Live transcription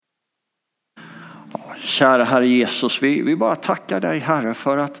Kära Herre Jesus, vi bara tackar dig Herre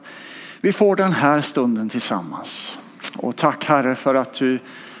för att vi får den här stunden tillsammans. Och tack Herre för att du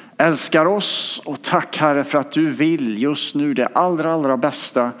älskar oss, och tack Herre för att du vill just nu det allra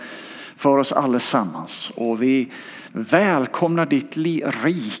bästa för oss allesammans. Och vi välkomnar ditt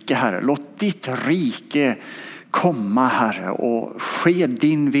rike Herre. Låt ditt rike komma Herre och ske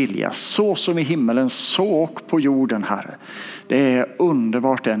din vilja så som i himmelen så och på jorden Herre. Det är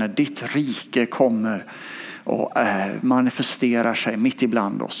underbart det när ditt rike kommer och manifesterar sig mitt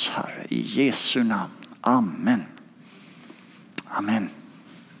ibland oss Herre. I Jesu namn. Amen. Amen.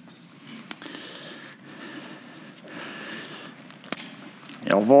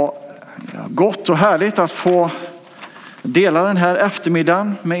 Ja, vad gott och härligt att få dela den här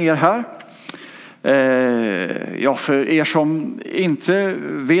eftermiddagen med er här. Ja, för er som inte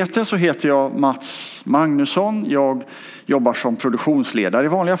vet det så heter jag Mats Magnusson. Jag jobbar som produktionsledare i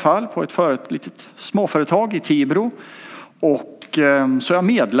vanliga fall på ett litet småföretag i Tibro. Och så är jag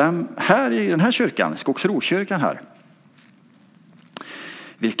medlem här i den här kyrkan, Skogsrokyrkan här.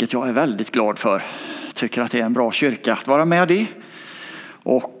 Vilket jag är väldigt glad för. Tycker att det är en bra kyrka att vara med i.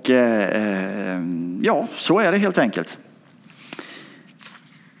 Och ja, så är det helt enkelt.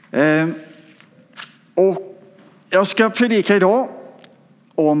 Och jag ska predika idag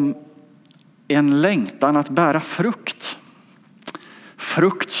om en längtan att bära frukt.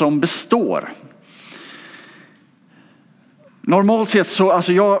 Frukt som består. Normalt sett så,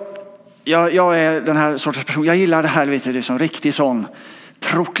 alltså jag är den här sortens person. Jag gillar det här, vet du, det är som riktig sån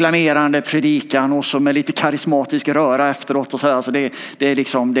proklamerande predikan och så med lite karismatisk röra efteråt och så här. Alltså det är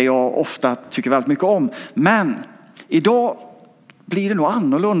liksom det jag ofta tycker väldigt mycket om. Men idag blir det nog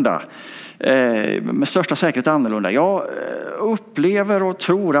annorlunda. Med största säkerhet annorlunda. Jag upplever och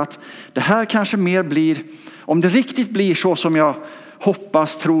tror att det här kanske mer blir, om det riktigt blir så som jag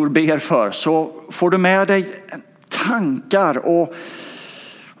hoppas, tror, ber för, så får du med dig tankar och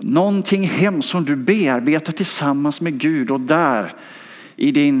någonting hem som du bearbetar tillsammans med Gud, och där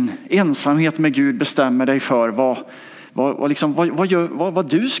i din ensamhet med Gud bestämmer dig för vad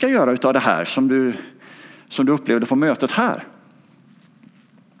du ska göra utav det här som du upplevde på mötet här.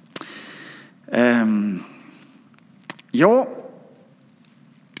 Ja,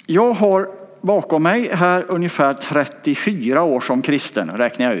 jag har bakom mig här ungefär 34 år som kristen,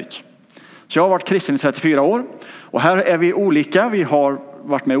 räknar jag ut. Så jag har varit kristen i 34 år. Och här är vi olika. Vi har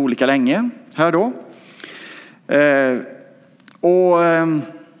varit med olika länge här då.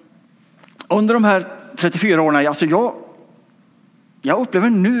 Under de här 34 åren, alltså jag upplever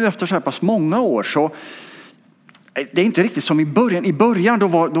nu efter så här pass många år så det är inte riktigt som i början. I början då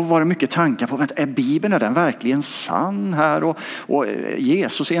var det mycket tankar på, är Bibeln, är den verkligen sann här? Och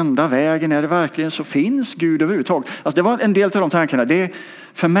Jesus enda vägen, är det verkligen så? Finns Gud överhuvudtaget? Alltså det var en del av de tankarna.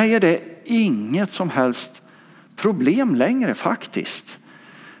 För mig är det inget som helst problem längre faktiskt.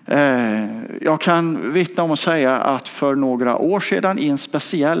 Jag kan vittna om att säga att för några år sedan i en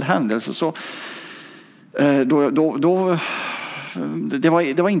speciell händelse så det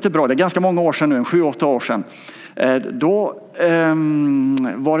var inte bra. Det är ganska många år sedan nu, 7-8 år sedan. Då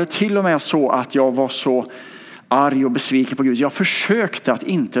var det till och med så att jag var så arg och besviken på Gud. Jag försökte att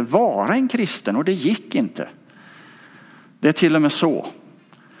inte vara en kristen och det gick inte. Det är till och med så.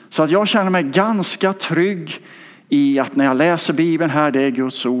 Så att jag känner mig ganska trygg i att när jag läser Bibeln här, det är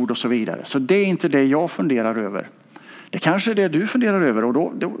Guds ord och så vidare. Så det är inte det jag funderar över. Det kanske är det du funderar över, och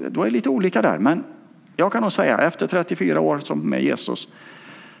då är det lite olika där. Men jag kan nog säga efter 34 år som med Jesus,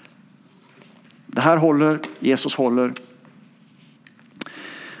 det här håller, Jesus håller.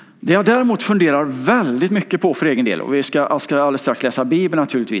 Det jag däremot funderar väldigt mycket på för egen del, och jag ska alldeles strax läsa Bibeln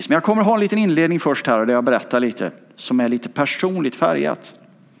naturligtvis, men jag kommer ha en liten inledning först här där jag berättar lite som är lite personligt färgat.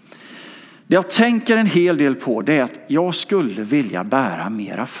 Det jag tänker en hel del på, det är att jag skulle vilja bära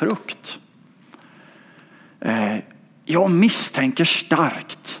mera frukt. Jag misstänker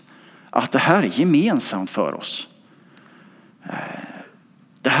starkt att det här är gemensamt för oss.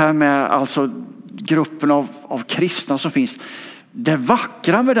 Det här med alltså gruppen av kristna som finns. Det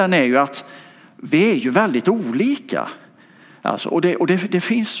vackra med den är ju att vi är ju väldigt olika. Alltså, och det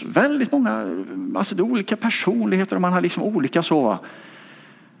finns väldigt många, alltså det är olika personligheter och man har liksom olika så.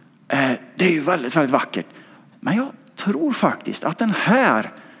 Det är ju väldigt, väldigt vackert. Men jag tror faktiskt att den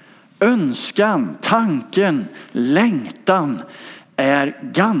här önskan, tanken, längtan är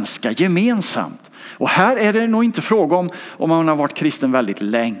ganska gemensamt. Och här är det nog inte fråga om man har varit kristen väldigt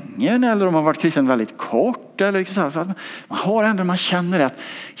länge eller om man har varit kristen väldigt kort. Eller så här. Man har ändå, man känner att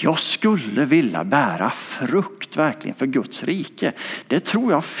jag skulle vilja bära frukt verkligen för Guds rike. Det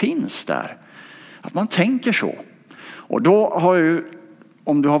tror jag finns där. Att man tänker så. Och då har ju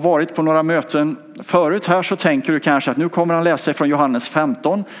om du har varit på några möten förut här så tänker du kanske att nu kommer han läsa från Johannes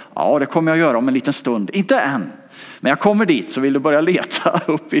 15. Ja, det kommer jag göra om en liten stund. Inte än, men jag kommer dit, så vill du börja leta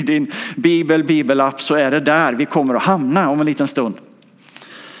upp i din bibelapp så är det där vi kommer att hamna om en liten stund.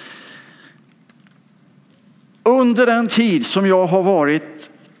 Under den tid som jag har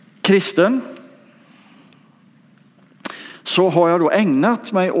varit kristen så har jag då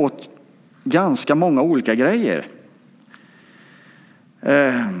ägnat mig åt ganska många olika grejer.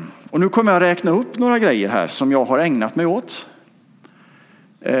 Och nu kommer jag räkna upp några grejer här som jag har ägnat mig åt.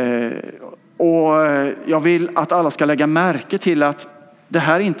 Och jag vill att alla ska lägga märke till att det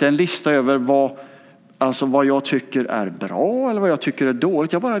här inte är en lista över vad jag tycker är bra eller vad jag tycker är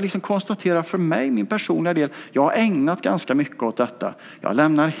dåligt. Jag bara liksom konstaterar för mig, min personliga del, jag har ägnat ganska mycket åt detta. Jag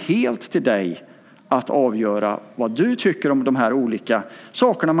lämnar helt till dig att avgöra vad du tycker om de här olika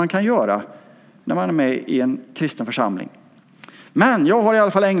sakerna man kan göra när man är med i en kristen församling. Men jag har i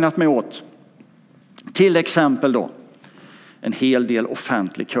alla fall ägnat mig åt till exempel då en hel del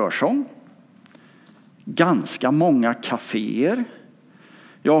offentlig körsång, ganska många kaféer.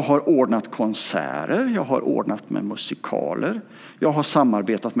 Jag har ordnat konserter, jag har ordnat med musikaler, jag har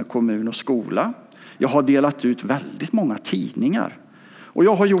samarbetat med kommun och skola. Jag har delat ut väldigt många tidningar och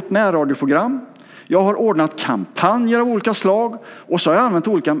jag har gjort närradioprogram. Jag har ordnat kampanjer av olika slag och så har jag använt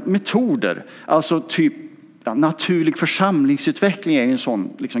olika metoder. Alltså typ naturlig församlingsutveckling är en sån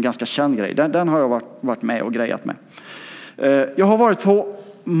liksom ganska känd grej. Den har jag varit med och grejat med. Jag har varit på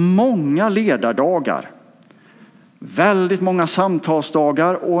många ledardagar. Väldigt många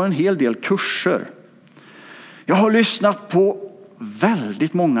samtalsdagar och en hel del kurser. Jag har lyssnat på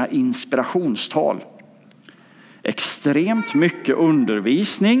väldigt många inspirationstal. Extremt mycket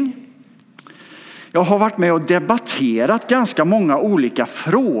undervisning. Jag har varit med och debatterat ganska många olika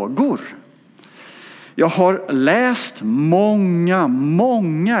frågor. Jag har läst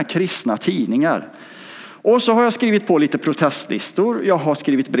många kristna tidningar. Och så har jag skrivit på lite protestlistor. Jag har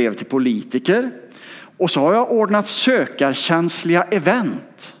skrivit brev till politiker. Och så har jag ordnat sökarkänsliga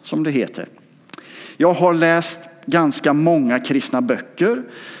event, som det heter. Jag har läst ganska många kristna böcker.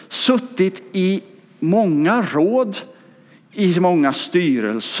 Suttit i många råd, i många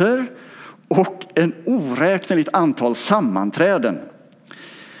styrelser och en oräkneligt antal sammanträden.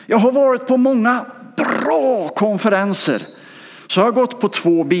 Jag har varit på många bra konferenser. Så jag har gått på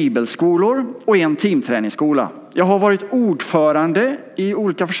 2 bibelskolor och 1 teamträningsskola. Jag har varit ordförande i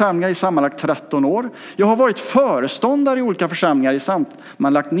olika församlingar i sammanlagt 13 år. Jag har varit föreståndare i olika församlingar i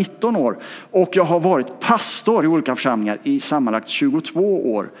sammanlagt 19 år. Och jag har varit pastor i olika församlingar i sammanlagt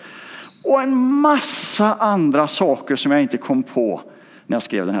 22 år. Och en massa andra saker som jag inte kom på när jag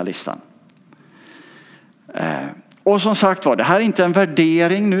skrev den här listan. Och som sagt var, det här är inte en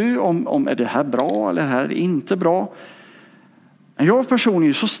värdering nu om är det här bra eller det här är inte bra. Jag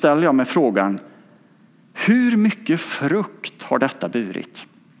personligen så ställer jag mig frågan, hur mycket frukt har detta burit?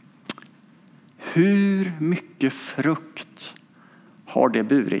 Hur mycket frukt har det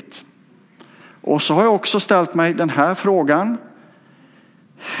burit? Och så har jag också ställt mig den här frågan.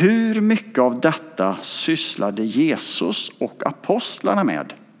 Hur mycket av detta sysslade Jesus och apostlarna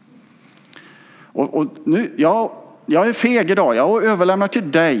med? Och nu, jag är feg idag. Jag överlämnar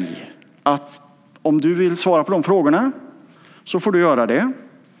till dig att om du vill svara på de frågorna så får du göra det.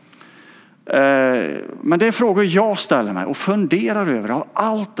 Men det är frågor jag ställer mig och funderar över av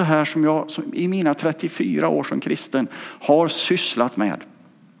allt det här som jag i mina 34 år som kristen har sysslat med.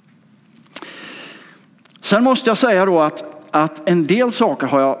 Sen måste jag säga då att en del saker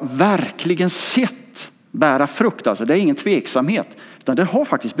har jag verkligen sett bära frukt. Alltså det är ingen tveksamhet, utan det har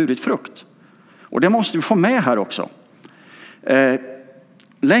faktiskt burit frukt. Och det måste vi få med här också.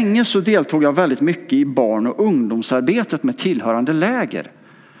 Länge så deltog jag väldigt mycket i barn- och ungdomsarbetet med tillhörande läger.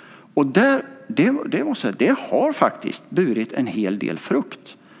 Och det har faktiskt burit en hel del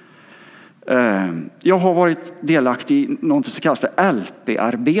frukt. Jag har varit delaktig i något som kallas för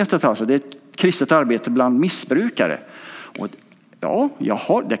LP-arbetet. Alltså det är ett kristet arbete bland missbrukare. Och ja,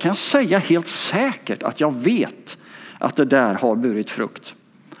 det kan jag säga helt säkert att jag vet att det där har burit frukt.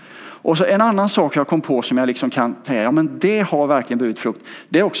 Och så en annan sak jag kom på som jag liksom kan säga, ja men det har verkligen burit frukt.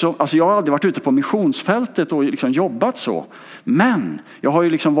 Det är också, alltså jag har aldrig varit ute på missionsfältet och liksom jobbat så. Men jag har ju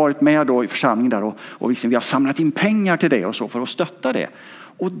liksom varit med då i församlingen där och liksom vi har samlat in pengar till det och så för att stötta det.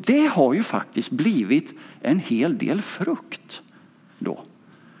 Och det har ju faktiskt blivit en hel del frukt då.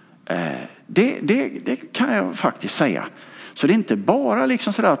 Det kan jag faktiskt säga. Så det är inte bara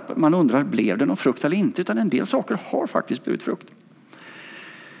liksom så att man undrar blev det någon frukt eller inte, utan en del saker har faktiskt burit frukt.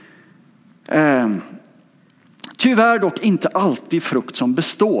 Tyvärr dock inte alltid frukt som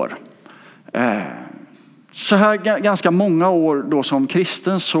består. så här ganska många år då som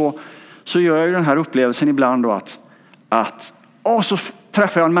kristen så gör jag ju den här upplevelsen ibland då att så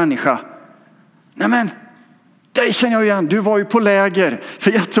träffar jag en människa. Nej men, dig känner jag igen. Du var ju på läger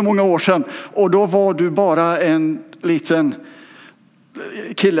för jättemånga år sedan och då var du bara en liten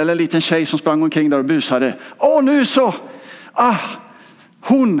kille eller en liten tjej som sprang omkring där och busade. Nu så,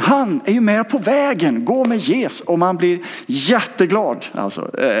 han är ju med på vägen, gå med Jesus. Och man blir jätteglad. Alltså,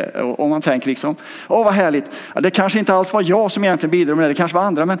 och man tänker liksom, vad härligt. Det kanske inte alls var jag som egentligen bidrog med det kanske var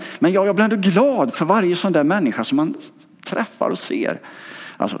andra. Men jag blir ändå glad för varje sån där människa som man träffar och ser.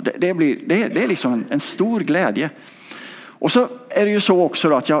 Alltså, det är liksom en stor glädje. Och så är det ju så också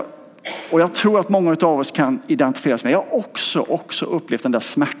då att jag tror att många av oss kan identifieras med. Jag har också upplevt den där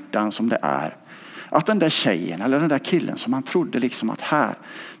smärtan som det är. Att den där tjejen eller den där killen som man trodde liksom att här,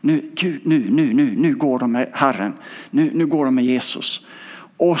 nu går de med Herren. Nu går de med Jesus.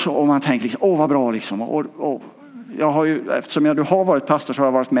 Och man tänker liksom, vad bra liksom. Och jag har ju, eftersom jag har varit pastor så har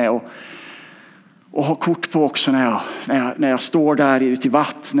jag varit med och har kort på också när jag står där ute i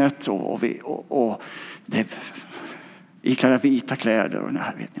vattnet och det iklädda vita kläder och det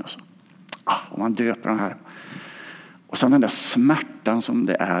här vet ni också. Och man döper den här. Och sen den där smärtan som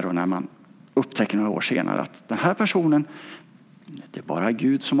det är och när man upptäcker några år senare att den här personen, det är bara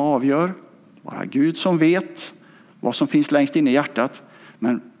Gud som avgör, bara Gud som vet vad som finns längst inne i hjärtat.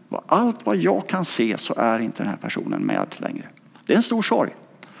 Men allt vad jag kan se så är inte den här personen med längre. Det är en stor sorg.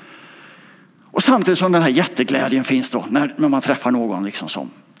 Och samtidigt som den här jätteglädjen finns då när man träffar någon liksom som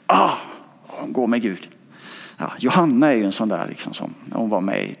går med Gud. Ja, Johanna är ju en sån där liksom som när hon var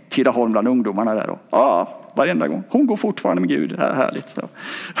med i Tidaholm bland ungdomarna där och varenda gång. Hon går fortfarande med Gud. Det är härligt.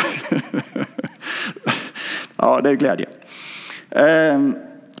 Ja, det är glädje.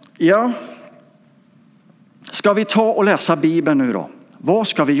 Ska vi ta och läsa Bibeln nu då? Vad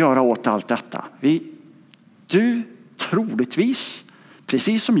ska vi göra åt allt detta? Du troligtvis,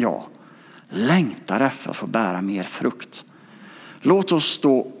 precis som jag, längtar efter att få bära mer frukt. Låt oss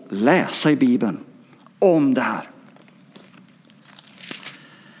då läsa i Bibeln om det här.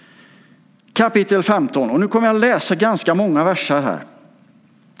 Kapitel 15. Och nu kommer jag läsa ganska många verser här.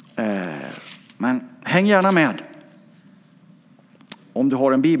 Men häng gärna med. Om du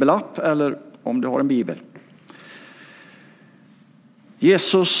har en bibelapp eller om du har en bibel.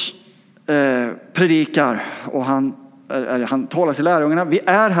 Jesus predikar och han talar till lärjungarna. Vi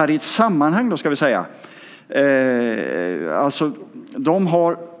är här i ett sammanhang då ska vi säga. Alltså de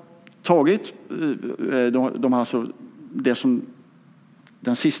har tagit de har alltså det som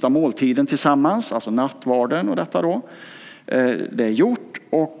den sista måltiden tillsammans, alltså nattvarden och detta då. Det är gjort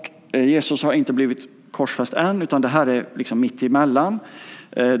och Jesus har inte blivit korsfäst än utan det här är liksom mitt emellan.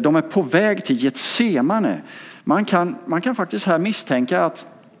 De är på väg till Getsemane. Man kan faktiskt här misstänka att,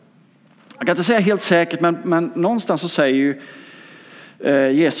 jag kan inte säga helt säkert men någonstans så säger ju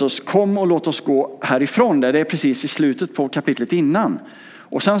Jesus kom och låt oss gå härifrån. Det är precis i slutet på kapitlet innan.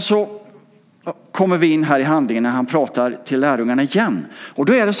 Och sen så kommer vi in här i handlingen när han pratar till lärjungarna igen. Och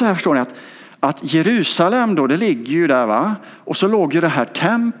då är det så här förstår ni att Jerusalem då det ligger ju där va. Och så låg ju det här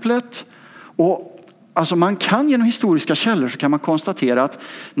templet och alltså man kan genom historiska källor så kan man konstatera att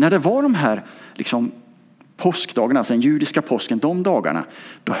när det var de här liksom påskdagarna, alltså den judiska påsken, de dagarna,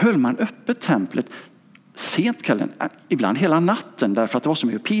 då höll man öppet templet sent på kvällen, ibland hela natten därför att det var så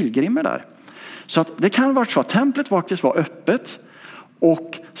mycket pilgrimer där. Så att det kan vara så att templet faktiskt var öppet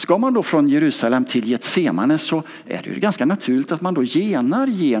och ska man då från Jerusalem till Getsemane så är det ju ganska naturligt att man då genar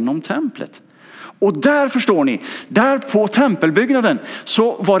genom templet. Och där förstår ni, där på tempelbyggnaden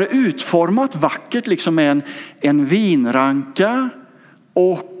så var det utformat vackert liksom med en vinranka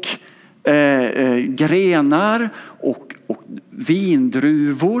och grenar och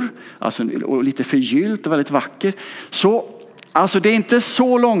vindruvor, alltså och lite förgyllt och väldigt vackert. Så alltså det är inte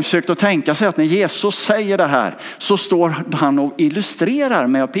så långsökt att tänka sig att när Jesus säger det här så står han och illustrerar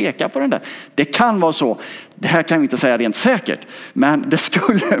med att peka på den där. Det kan vara så. Det här kan vi inte säga rent säkert, men det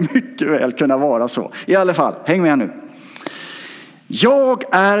skulle mycket väl kunna vara så. I alla fall, häng med nu. Jag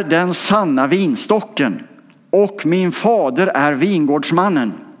är den sanna vinstocken och min fader är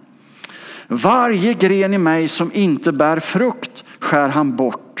vingårdsmannen. Varje gren i mig som inte bär frukt skär han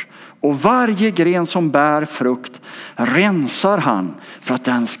bort. Och varje gren som bär frukt rensar han för att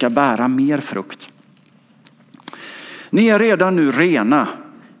den ska bära mer frukt. Ni är redan nu rena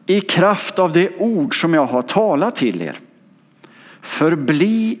i kraft av det ord som jag har talat till er.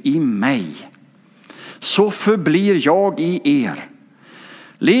 Förbli i mig, så förblir jag i er.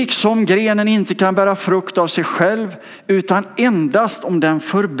 Liksom grenen inte kan bära frukt av sig själv utan endast om den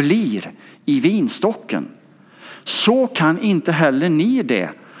förblir i vinstocken. Så kan inte heller ni det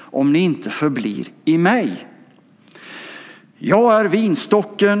om ni inte förblir i mig. Jag är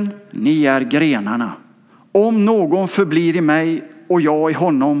vinstocken, ni är grenarna. Om någon förblir i mig och jag i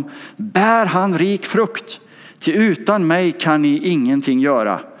honom, bär han rik frukt. Till utan mig kan ni ingenting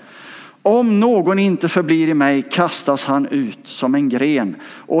göra. Om någon inte förblir i mig kastas han ut som en gren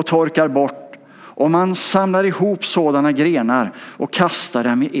och torkar bort. Och man samlar ihop sådana grenar och kastar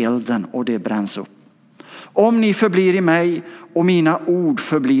dem i elden och det bränns upp. Om ni förblir i mig och mina ord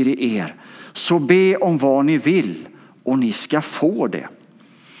förblir i er, så be om vad ni vill och ni ska få det.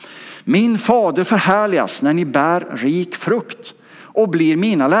 Min fader förhärligas när ni bär rik frukt och blir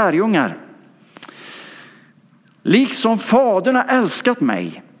mina lärjungar. Liksom fadern har älskat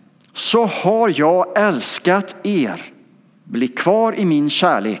mig, så har jag älskat er. Bli kvar i min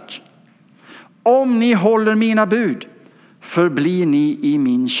kärlek. Om ni håller mina bud, förblir ni i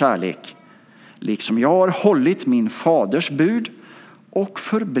min kärlek. Liksom jag har hållit min faders bud och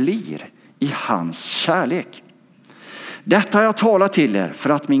förblir i hans kärlek. Detta har jag talat till er för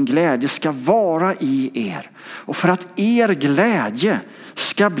att min glädje ska vara i er och för att er glädje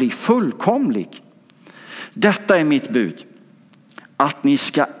ska bli fullkomlig. Detta är mitt bud, att ni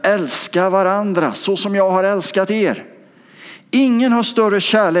ska älska varandra så som jag har älskat er. Ingen har större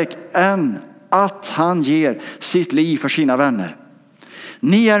kärlek än att han ger sitt liv för sina vänner.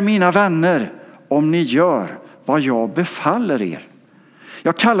 Ni är mina vänner om ni gör vad jag befaller er.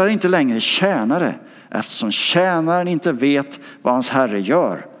 Jag kallar inte längre tjänare, eftersom tjänaren inte vet vad hans herre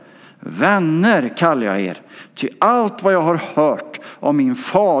gör. Vänner kallar jag er, ty allt vad jag har hört om min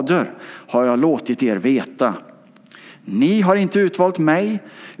fader har jag låtit er veta. Ni har inte utvalt mig,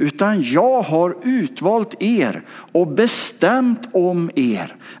 utan jag har utvalt er och bestämt om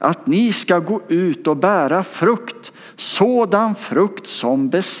er att ni ska gå ut och bära frukt, sådan frukt som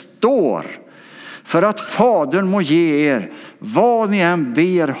består, för att fadern må ge er vad ni än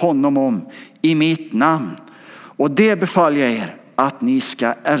ber honom om i mitt namn. Och det befaller jag er, att ni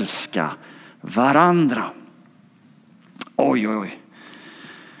ska älska varandra. Oj, oj, oj.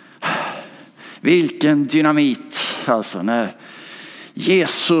 Vilken dynamit alltså när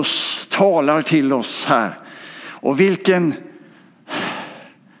Jesus talar till oss här. Och vilken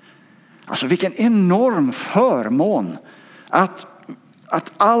enorm förmån att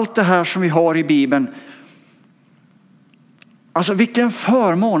allt det här som vi har i Bibeln, alltså vilken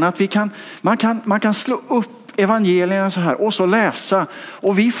förmån att man kan slå upp evangelierna så här och så läsa,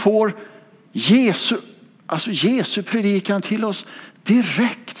 och vi får Jesu predikan till oss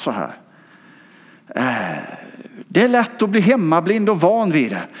direkt så här. Det är lätt att bli hemmablind och van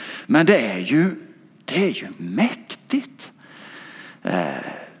vid det, men det är ju mäktigt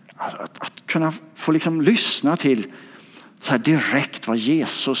att kunna få liksom lyssna till så här direkt vad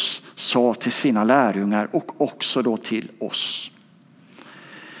Jesus sa till sina lärjungar och också då till oss.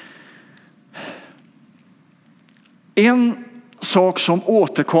 En sak som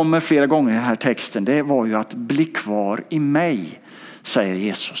återkommer flera gånger i den här texten, det var ju att bli kvar i mig, säger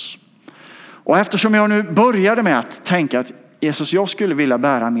Jesus. Och eftersom jag nu började med att tänka att Jesus, jag skulle vilja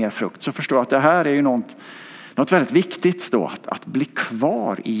bära mer frukt, så förstår jag att det här är ju något väldigt viktigt då, att bli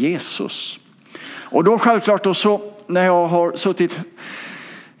kvar i Jesus. Och då självklart då, så när jag har suttit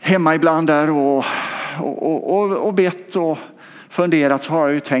hemma ibland där och bett och funderat, så har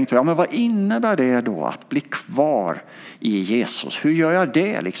jag ju tänkt, men vad innebär det då att bli kvar i Jesus? Hur gör jag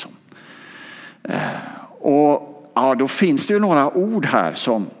det liksom? Och ja, då finns det ju några ord här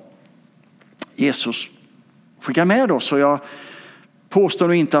som Jesus skickar med då, så jag påstår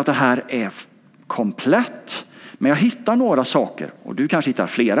nog inte att det här är komplett, men jag hittar några saker, och du kanske hittar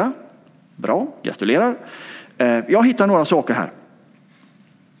flera. Bra, gratulerar. Jag hittar några saker här.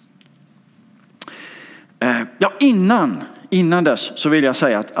 Ja, innan dess så vill jag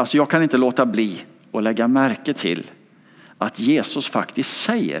säga att alltså, jag kan inte låta bli att lägga märke till att Jesus faktiskt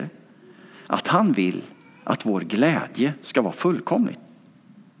säger att han vill att vår glädje ska vara fullkomlig.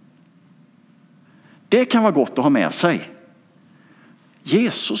 Det kan vara gott att ha med sig.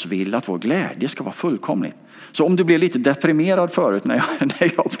 Jesus vill att vår glädje ska vara fullkomlig. Så om du blir lite deprimerad förut när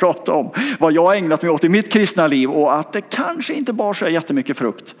jag pratar om vad jag har ägnat mig åt i mitt kristna liv, och att det kanske inte bara så är jättemycket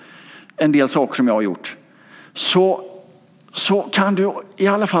frukt, en del saker som jag har gjort, så kan du i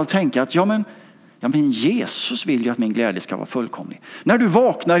alla fall tänka att ja men Jesus vill ju att min glädje ska vara fullkomlig. När du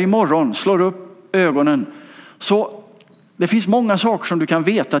vaknar imorgon, slår upp ögonen, så det finns många saker som du kan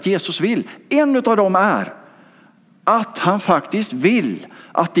veta att Jesus vill. En av dem är att han faktiskt vill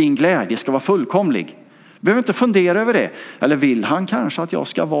att din glädje ska vara fullkomlig. Behöver inte fundera över det. Eller vill han kanske att jag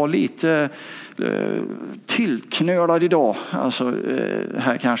ska vara lite tillknölad idag? Alltså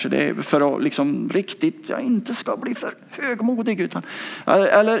här kanske det är för att liksom riktigt, jag inte ska bli för högmodig. Utan,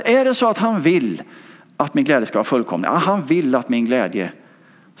 eller är det så att han vill att min glädje ska vara fullkomlig? Ja, han vill att min glädje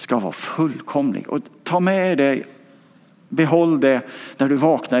ska vara fullkomlig. Och ta med dig, behåll det när du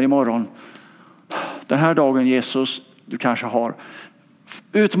vaknar imorgon. Den här dagen, Jesus, du kanske har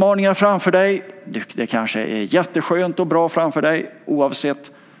utmaningar framför dig. Det kanske är jätteskönt och bra framför dig.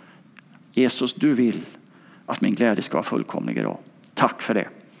 Oavsett, Jesus, du vill att min glädje ska vara fullkomlig idag. Tack för det.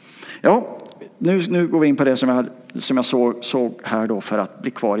 Ja, nu går vi in på det som jag såg här då, för att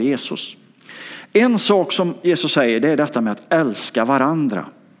bli kvar i Jesus. En sak som Jesus säger, det är detta med att älska varandra.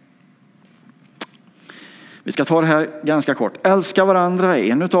 Vi ska ta det här ganska kort. Älska varandra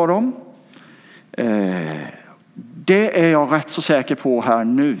är en utav dem. Det är jag rätt så säker på här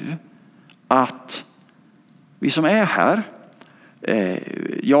nu, att vi som är här,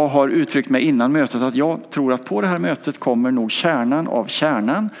 jag har uttryckt mig innan mötet att jag tror att på det här mötet kommer nog kärnan av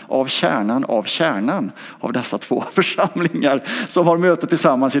kärnan av kärnan av kärnan av dessa två församlingar som har mötet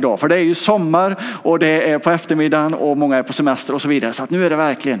tillsammans idag. För det är ju sommar och det är på eftermiddagen och många är på semester och så vidare. Så att nu är det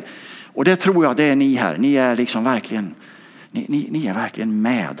verkligen, och det tror jag det är ni här, ni är liksom verkligen, ni är verkligen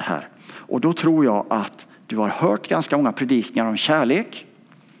med här. Och då tror jag att du har hört ganska många predikningar om kärlek.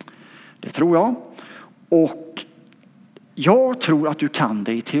 Det tror jag. Och jag tror att du kan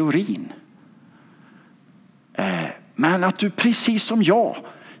det i teorin. Men att du precis som jag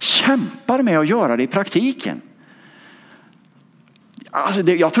kämpar med att göra det i praktiken. Alltså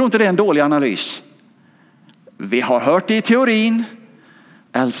jag tror inte det är en dålig analys. Vi har hört det i teorin.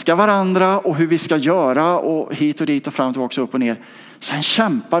 Älska varandra och hur vi ska göra och hit och dit och fram och tillbaka, upp och ner. Sen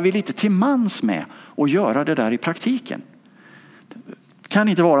kämpar vi lite till mans med att göra det där i praktiken. Kan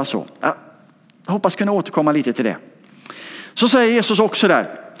inte vara så. Jag hoppas kunna återkomma lite till det. Så säger Jesus också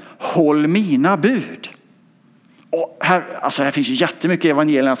där, håll mina bud. Och här finns ju jättemycket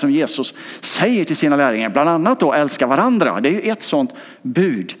evangelierna som Jesus säger till sina lärjungar. Bland annat då älska varandra. Det är ju ett sånt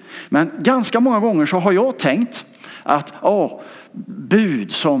bud. Men ganska många gånger så har jag tänkt att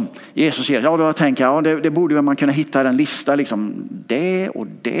bud som Jesus ger. Ja, då tänker jag, det borde man kunna hitta en lista liksom, det och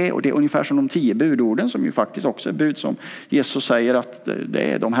det och det, ungefär som de 10 budorden som ju faktiskt också är bud som Jesus säger att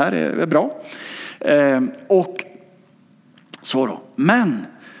de här är bra. Och så då. Men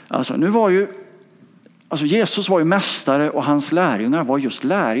alltså Jesus var ju mästare och hans lärjungar var just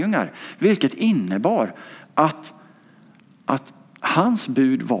lärjungar, vilket innebar att hans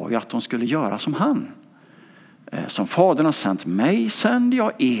bud var ju att de skulle göra som han. Som Fadern har sänt mig, sänder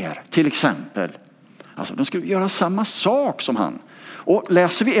jag er, till exempel. Alltså de skulle göra samma sak som han. Och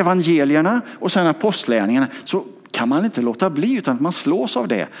läser vi evangelierna och sen apostlagärningarna så kan man inte låta bli utan att man slås av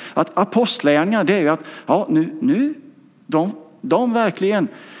det. Att apostlagärningarna, det är ju att nu de verkligen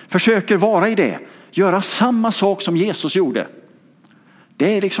försöker vara i det. Göra samma sak som Jesus gjorde.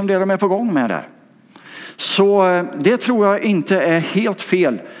 Det är liksom det de är på gång med där. Så det tror jag inte är helt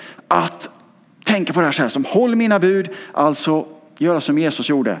fel att tänka på det här som håll mina bud, alltså göra som Jesus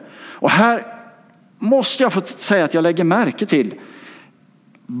gjorde. Och här måste jag få säga att jag lägger märke till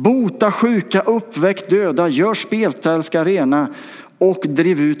bota sjuka, uppväck döda, gör spetälska rena och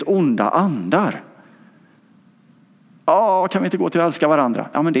driv ut onda andar. Kan vi inte gå till att älska varandra?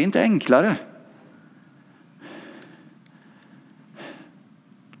 Ja, men det är inte enklare.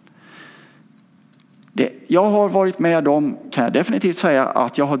 Jag har varit med om, kan jag definitivt säga,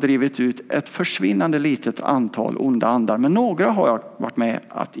 att jag har drivit ut ett försvinnande litet antal onda andar. Men några har jag varit med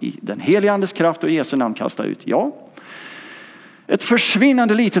att i den heliga andes kraft och Jesu namn kasta ut. Ja, ett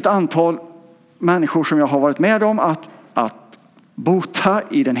försvinnande litet antal människor som jag har varit med om att bota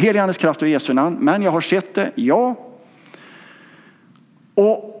i den heliga andes kraft och Jesu namn. Men jag har sett det, ja.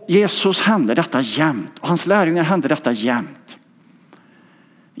 Och Jesus hände detta jämt. Och hans lärjungar hände detta jämt.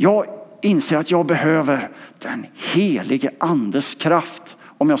 Jag inser att jag behöver den helige andes kraft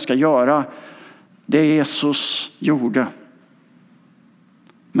om jag ska göra det Jesus gjorde.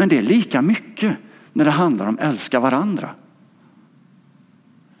 Men det är lika mycket när det handlar om älska varandra.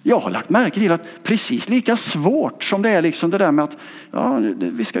 Jag har lagt märke till att precis lika svårt som det är liksom det där med att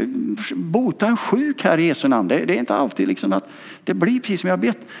vi ska bota en sjuk här i Jesu namn. Det är inte alltid liksom att det blir precis som jag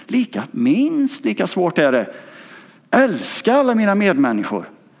bett. Minst lika svårt är det. Älska alla mina medmänniskor.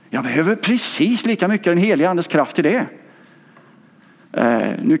 Jag behöver precis lika mycket den heliga andes kraft till det.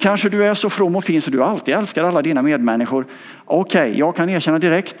 Nu kanske du är så from och fin så du alltid älskar alla dina medmänniskor. Okej, jag kan erkänna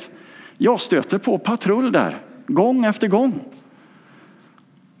direkt. Jag stöter på patrull där. Gång efter gång.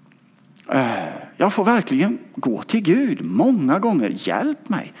 Jag får verkligen gå till Gud många gånger. Hjälp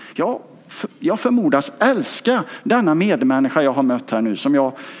mig. Jag jag förmodas älska denna medmänniska jag har mött här nu, som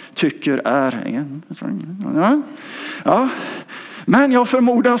jag tycker är men jag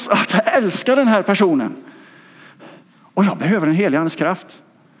förmodas att älska den här personen. Och jag behöver en helig andes kraft.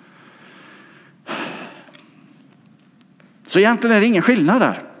 Så egentligen är det ingen skillnad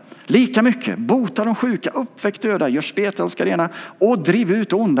där. Lika mycket. Bota de sjuka, uppväck döda, gör spetälska rena och driv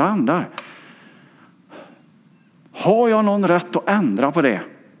ut onda andar. Har jag någon rätt att ändra på det?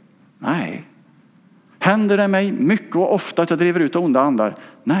 Nej. Händer det mig mycket och ofta att jag driver ut onda andar?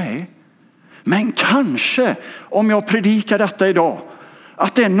 Nej. Men kanske om jag predikar detta idag,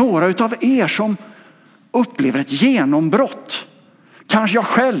 att det är några utav er som upplever ett genombrott. Kanske jag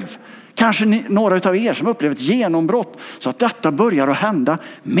själv. Kanske några utav er som upplever ett genombrott, så att detta börjar att hända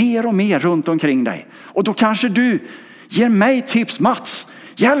mer och mer runt omkring dig. Och då kanske du ger mig tips, Mats.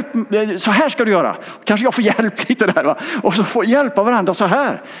 Hjälp, så här ska du göra. Kanske jag får hjälp lite där, va? Och så får hjälpa varandra så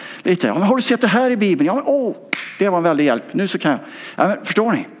här. Lite. Ja, men har du sett det här i Bibeln? Ja, men, det var en väldig hjälp. Nu så kan jag. Ja, men,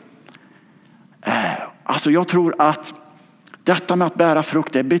 förstår ni? Alltså jag tror att detta med att bära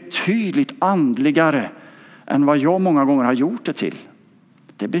frukt är betydligt andligare än vad jag många gånger har gjort det till.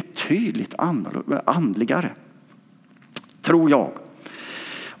 Det är betydligt andligare, tror jag.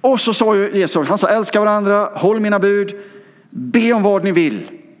 Och så sa ju Jesus, han sa älska varandra, håll mina bud, be om vad ni vill.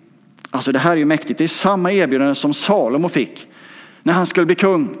 Alltså det här är ju mäktigt. Det är samma erbjudande som Salomo fick när han skulle bli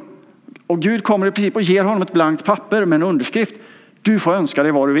kung. Och Gud kommer i princip och ger honom ett blankt papper med en underskrift. Du får önska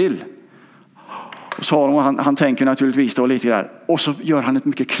dig vad du vill. Och Salomo han tänker naturligtvis då lite där. Och så gör han ett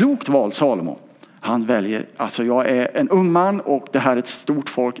mycket klokt val, Salomo. Han väljer, alltså jag är en ung man och det här är ett stort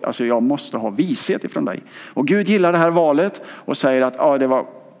folk. Alltså jag måste ha vishet ifrån dig. Och Gud gillar det här valet och säger att det var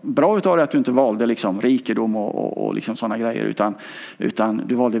bra utav dig att du inte valde liksom rikedom och liksom sådana grejer. Utan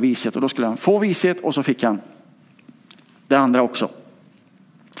du valde vishet, och då skulle han få vishet och så fick han det andra också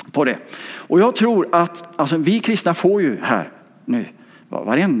på det. Och jag tror att alltså, vi kristna får ju här nu,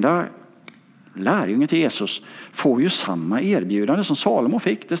 varenda lärjunge till Jesus får ju samma erbjudande som Salomo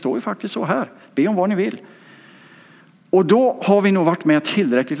fick. Det står ju faktiskt så här. Be om vad ni vill. Och då har vi nog varit med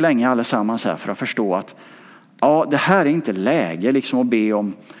tillräckligt länge allesammans här för att förstå att det här är inte läge liksom att be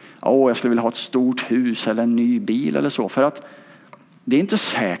om jag skulle vilja ha ett stort hus eller en ny bil eller så. För att det är inte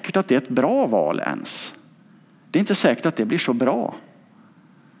säkert att det är ett bra val ens. Det är inte säkert att det blir så bra.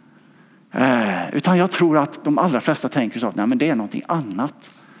 Utan jag tror att de allra flesta tänker så att nej, men det är någonting annat.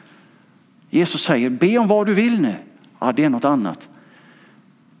 Jesus säger, be om vad du vill nu. Ja, det är något annat.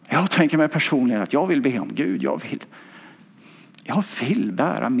 Jag tänker mig personligen att jag vill be om Gud. Jag vill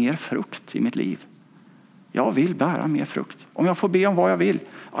bära mer frukt i mitt liv. Jag vill bära mer frukt. Om jag får be om vad jag vill.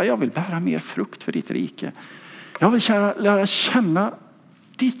 Ja, jag vill bära mer frukt för ditt rike. Jag vill lära känna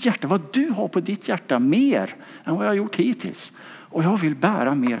ditt hjärta. Vad du har på ditt hjärta mer än vad jag har gjort hittills. Och jag vill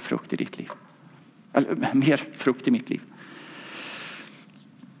bära mer frukt i ditt liv. Eller mer frukt i mitt liv.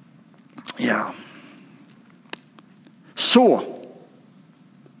 Ja. Så.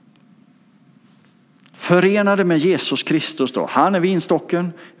 Förenade med Jesus Kristus då. Han är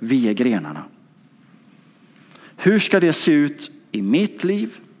vinstocken, vi är grenarna. Hur ska det se ut i mitt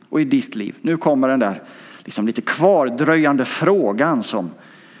liv och i ditt liv? Nu kommer den där liksom lite kvardröjande frågan som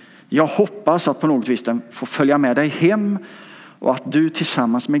jag hoppas att på något vis den får följa med dig hem, och att du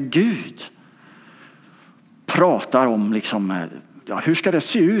tillsammans med Gud pratar om liksom, hur ska det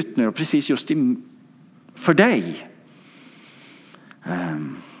se ut nu precis just för dig.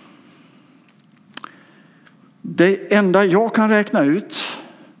 Det enda jag kan räkna ut,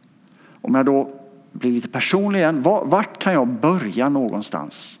 om jag då blir lite personlig igen, vart kan jag börja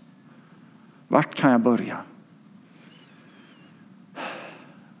någonstans? Vart kan jag börja?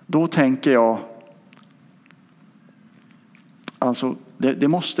 Då tänker jag, alltså det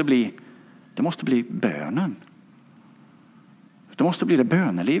måste bli bönen. Det måste bli det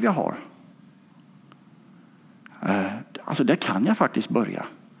böneliv jag har. Alltså där kan jag faktiskt börja.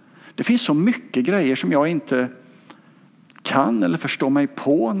 Det finns så mycket grejer som jag inte kan eller förstår mig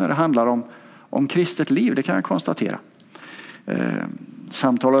på när det handlar om kristet liv. Det kan jag konstatera.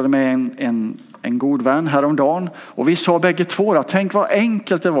 Samtalade med en god vän häromdagen. Och vi sa bägge två, tänk vad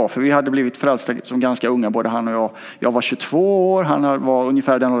enkelt det var. För vi hade blivit frälsta som ganska unga, både han och jag. Jag var 22 år, han var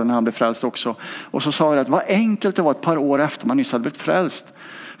ungefär den åldern när han blev frälst också. Och så sa jag att vad enkelt det var ett par år efter man nyss hade blivit frälst.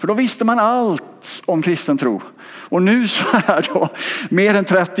 För då visste man allt om kristen tro. Och nu så här då, mer än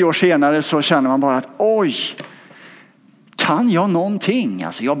 30 år senare, så känner man bara att oj, kan jag någonting?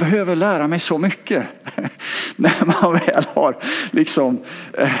 Alltså jag behöver lära mig så mycket. När man väl har liksom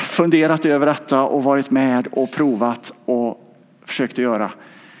funderat över detta och varit med och provat och försökt att göra.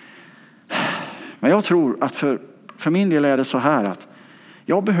 Men jag tror att för min del är det så här att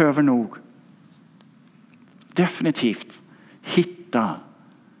jag behöver nog definitivt hitta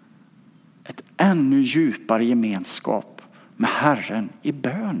ett ännu djupare gemenskap med Herren i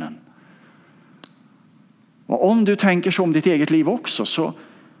bönen. Och om du tänker så om ditt eget liv också, så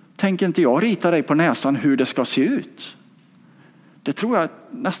tänker inte jag rita dig på näsan hur det ska se ut. Det tror jag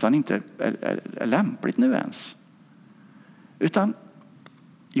nästan inte är lämpligt nu ens. Utan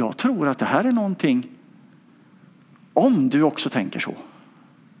jag tror att det här är någonting, om du också tänker så,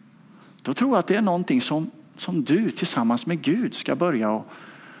 då tror jag att det är någonting som du tillsammans med Gud ska börja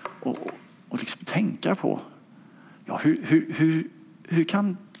och liksom tänka på. Ja, hur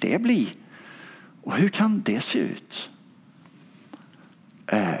kan det bli? Och hur kan det se ut?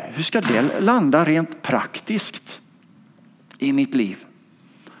 Hur ska det landa rent praktiskt i mitt liv?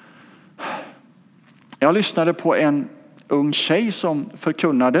 Jag lyssnade på en ung tjej som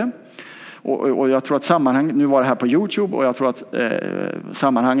förkunnade. Och jag tror att sammanhanget, nu var det här på YouTube, och jag tror att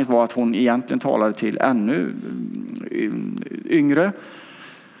sammanhanget var att hon egentligen talade till ännu yngre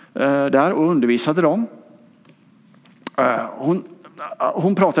där och undervisade dem.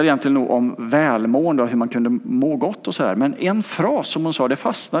 Hon pratade egentligen nog om välmående och hur man kunde må gott och så här. Men en fras som hon sa, det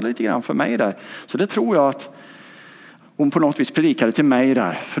fastnade lite grann för mig där. Så det tror jag att hon på något vis predikade till mig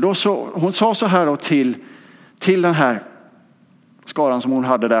där. För då hon sa så här då till den här skaran som hon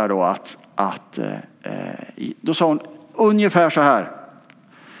hade där då, då sa hon ungefär så här: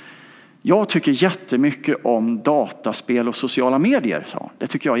 jag tycker jättemycket om dataspel och sociala medier, sa hon. Det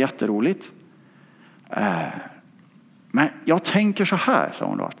tycker jag är jätteroligt. Men jag tänker så här, sa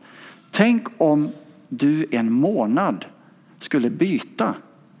hon då, att tänk om du en månad skulle byta.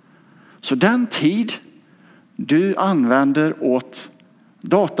 Så den tid du använder åt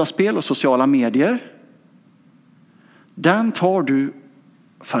dataspel och sociala medier, den tar du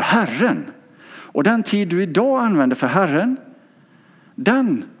för Herren. Och den tid du idag använder för Herren,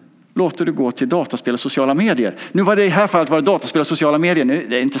 den låter du gå till dataspel och sociala medier. Nu var det i här fallet var det dataspel och sociala medier. Nu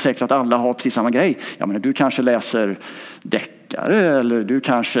det är inte säkert att alla har precis samma grej. Jag menar, du kanske läser deckare, eller du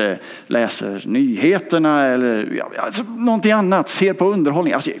kanske läser nyheterna, eller alltså, någonting annat. Ser på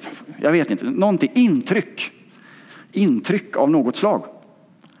underhållning. Alltså, jag vet inte. Någonting. Intryck av något slag.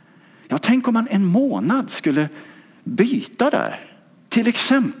 Jag tänker om man en månad skulle byta där. Till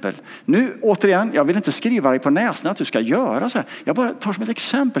exempel, nu återigen, jag vill inte skriva dig på näsan att du ska göra så här. Jag bara tar som ett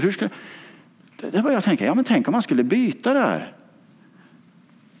exempel. Det börjar jag tänka, ja men tänk om man skulle byta där.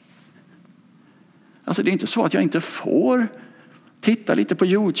 Alltså det är inte så att jag inte får titta lite på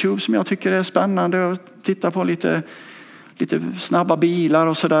YouTube som jag tycker är spännande, och titta på lite snabba bilar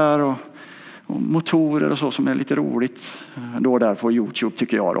och sådär, och motorer och så som är lite roligt då där på YouTube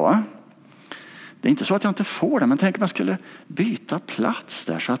tycker jag då. Det är inte så att jag inte får det, men tänk om jag skulle byta plats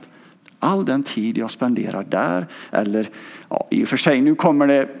där så att all den tid jag spenderar där, eller ja, i och för sig nu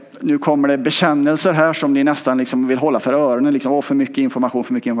kommer det bekännelser här som ni nästan liksom vill hålla för öronen, liksom, för mycket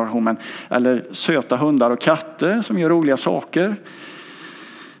information, men, eller söta hundar och katter som gör roliga saker.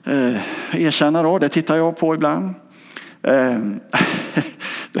 Erkänna då, det tittar jag på ibland.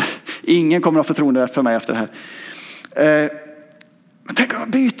 Ingen kommer att ha förtroende för mig efter det här. Men tänk om jag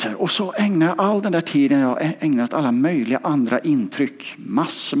byter och så ägnar jag all den där tiden jag ägnar åt alla möjliga andra intryck.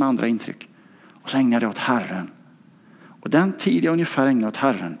 Massor med andra intryck. Och så ägnar jag det åt Herren. Och den tid jag ungefär ägnar åt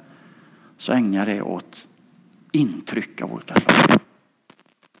Herren, så ägnar jag det åt intryck av olika slag.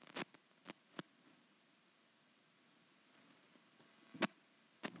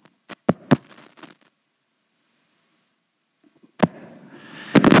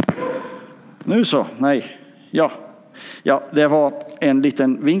 Nu så, nej, ja. Ja, det var en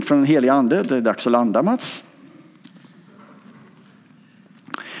liten vink från den heliga ande. Det är dags att landa, Mats.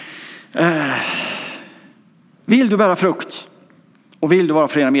 Vill du bära frukt? Och vill du vara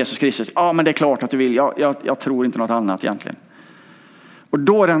förenad med Jesus Kristus? Ja, men det är klart att du vill. Jag tror inte något annat egentligen. Och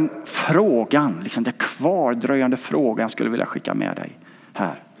då är den frågan, liksom det kvardröjande frågan jag skulle vilja skicka med dig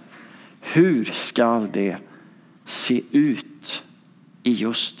här. Hur ska det se ut i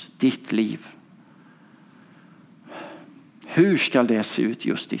just ditt liv? Hur ska det se ut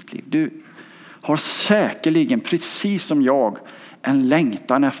just ditt liv? Du har säkerligen, precis som jag, en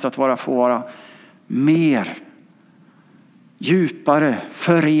längtan efter att få vara mer, djupare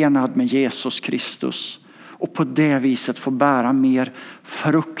förenad med Jesus Kristus. Och på det viset få bära mer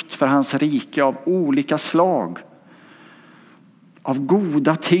frukt för hans rike av olika slag. Av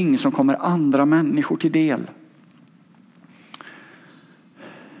goda ting som kommer andra människor till del.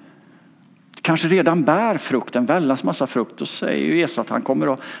 Kanske redan bär frukt, en väldans massa frukt, och säger ju Jesus att han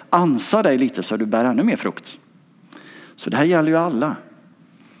kommer att ansa dig lite så du bär ännu mer frukt. Så det här gäller ju alla.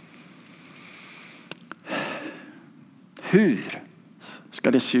 Hur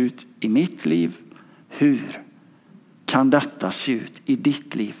ska det se ut i mitt liv? Hur kan detta se ut i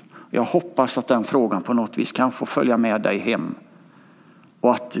ditt liv? Jag hoppas att den frågan på något vis kan få följa med dig hem.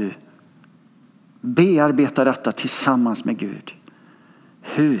 Och att du bearbetar detta tillsammans med Gud.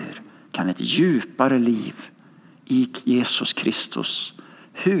 Hur kan ett djupare liv i Jesus Kristus,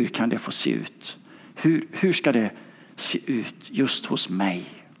 hur kan det få se ut? Hur ska det se ut just hos mig?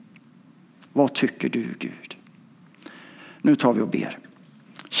 Vad tycker du, Gud? Nu tar vi och ber.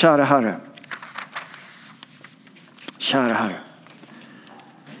 Kära Herre. Kära Herre.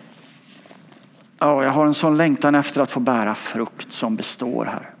 Ja, jag har en sån längtan efter att få bära frukt som består,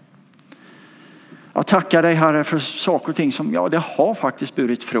 Herre. Jag tackar dig, Herre, för saker och ting som det har faktiskt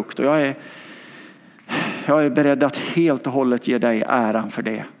burit frukt. Och jag är beredd att helt och hållet ge dig äran för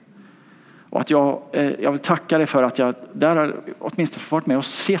det. Och att jag vill tacka dig för att jag där har åtminstone varit med och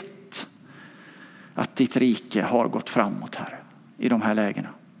sett att ditt rike har gått framåt, Herre, i de här lägena.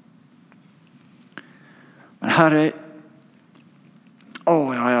 Men Herre,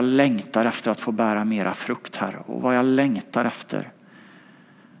 jag längtar efter att få bära mera frukt, Herre. Och vad jag längtar efter.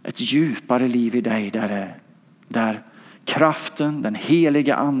 Ett djupare liv i dig där kraften, den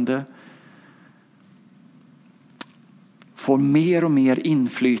heliga ande får mer och mer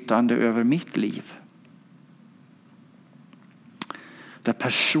inflytande över mitt liv. Där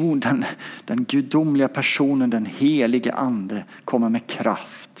den gudomliga personen, den heliga ande kommer med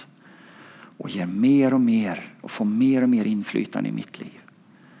kraft och ger mer och mer och får mer och mer inflytande i mitt liv.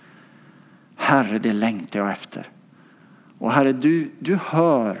 Herre, det längtar jag efter. Och Herre, du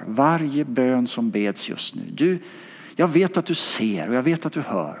hör varje bön som beds just nu. Jag vet att du ser och jag vet att du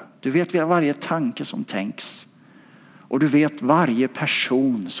hör. Du vet varje tanke som tänks. Och du vet varje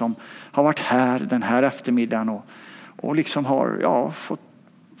person som har varit här den här eftermiddagen och liksom har fått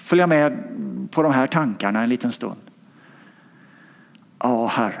följa med på de här tankarna en liten stund. Ja,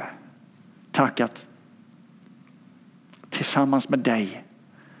 Herre, tack att tillsammans med dig,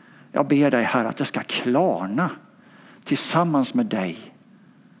 jag ber dig, Herre, att det ska klarna tillsammans med dig.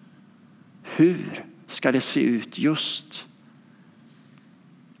 Hur ska det se ut just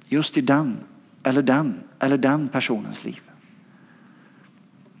i den eller den personens liv?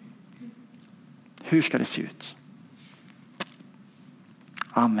 Hur ska det se ut?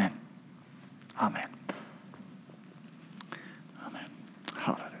 Amen. Amen.